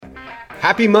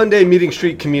Happy Monday, Meeting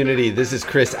Street community. This is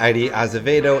Chris Idy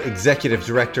Azevedo, Executive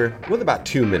Director, with about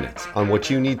 2 minutes on what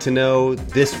you need to know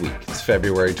this week. It's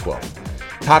February 12th.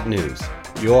 Top news.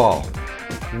 You all,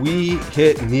 we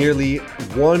hit nearly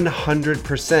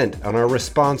 100% on our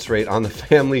response rate on the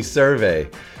family survey.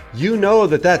 You know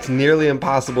that that's nearly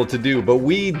impossible to do, but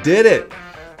we did it.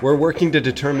 We're working to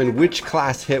determine which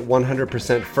class hit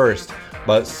 100% first,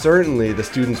 but certainly the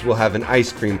students will have an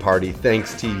ice cream party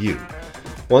thanks to you.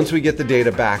 Once we get the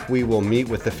data back, we will meet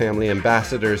with the family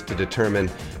ambassadors to determine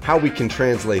how we can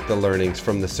translate the learnings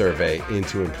from the survey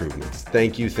into improvements.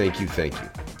 Thank you, thank you, thank you.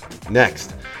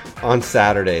 Next, on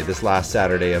Saturday, this last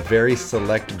Saturday, a very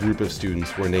select group of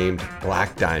students were named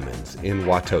Black Diamonds in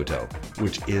Watoto,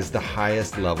 which is the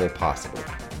highest level possible.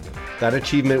 That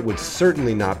achievement would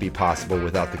certainly not be possible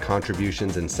without the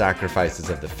contributions and sacrifices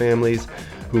of the families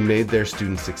who made their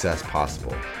student success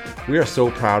possible. We are so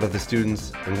proud of the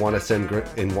students and want to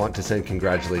send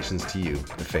congratulations to you,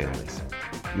 the families.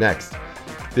 Next,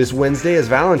 this Wednesday is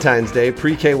Valentine's Day.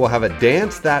 Pre-K will have a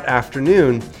dance that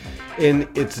afternoon. And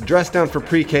it's dressed down for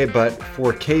pre-K, but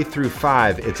for K through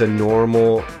 5, it's a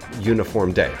normal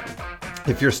uniform day.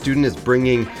 If your student is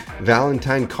bringing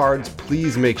Valentine cards,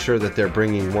 please make sure that they're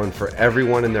bringing one for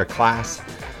everyone in their class.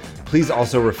 Please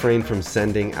also refrain from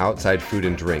sending outside food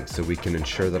and drinks so we can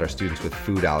ensure that our students with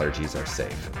food allergies are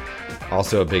safe.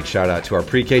 Also, a big shout out to our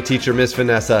pre-K teacher, Miss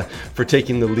Vanessa, for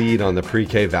taking the lead on the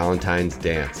pre-K Valentine's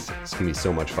dance. It's going to be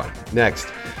so much fun. Next,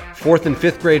 4th and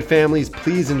 5th grade families,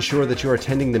 please ensure that you are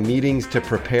attending the meetings to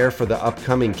prepare for the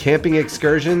upcoming camping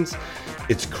excursions.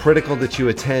 It's critical that you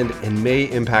attend and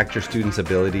may impact your students'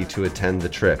 ability to attend the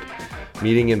trip.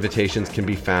 Meeting invitations can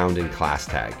be found in class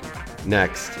tag.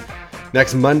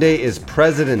 Next Monday is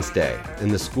President's Day,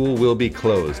 and the school will be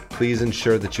closed. Please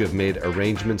ensure that you have made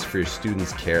arrangements for your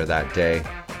students' care that day.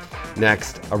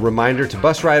 Next, a reminder to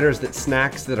bus riders that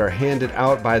snacks that are handed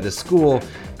out by the school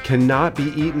cannot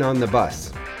be eaten on the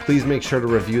bus. Please make sure to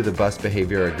review the bus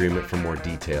behavior agreement for more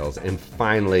details. And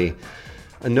finally,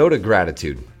 a note of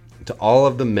gratitude to all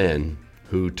of the men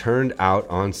who turned out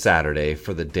on Saturday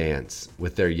for the dance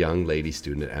with their young lady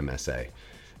student at MSA.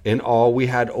 In all, we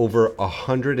had over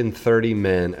 130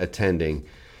 men attending,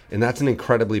 and that's an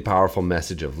incredibly powerful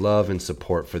message of love and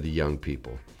support for the young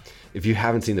people. If you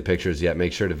haven't seen the pictures yet,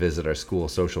 make sure to visit our school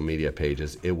social media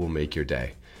pages. It will make your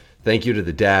day. Thank you to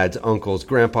the dads, uncles,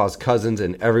 grandpas, cousins,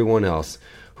 and everyone else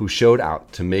who showed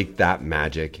out to make that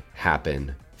magic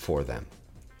happen for them.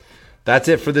 That's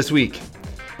it for this week.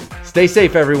 Stay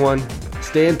safe, everyone.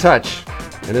 Stay in touch.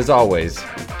 And as always,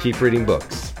 keep reading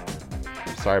books.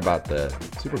 Sorry about the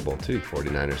Super Bowl too,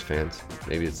 49ers fans.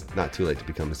 Maybe it's not too late to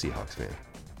become a Seahawks fan.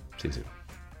 See you soon.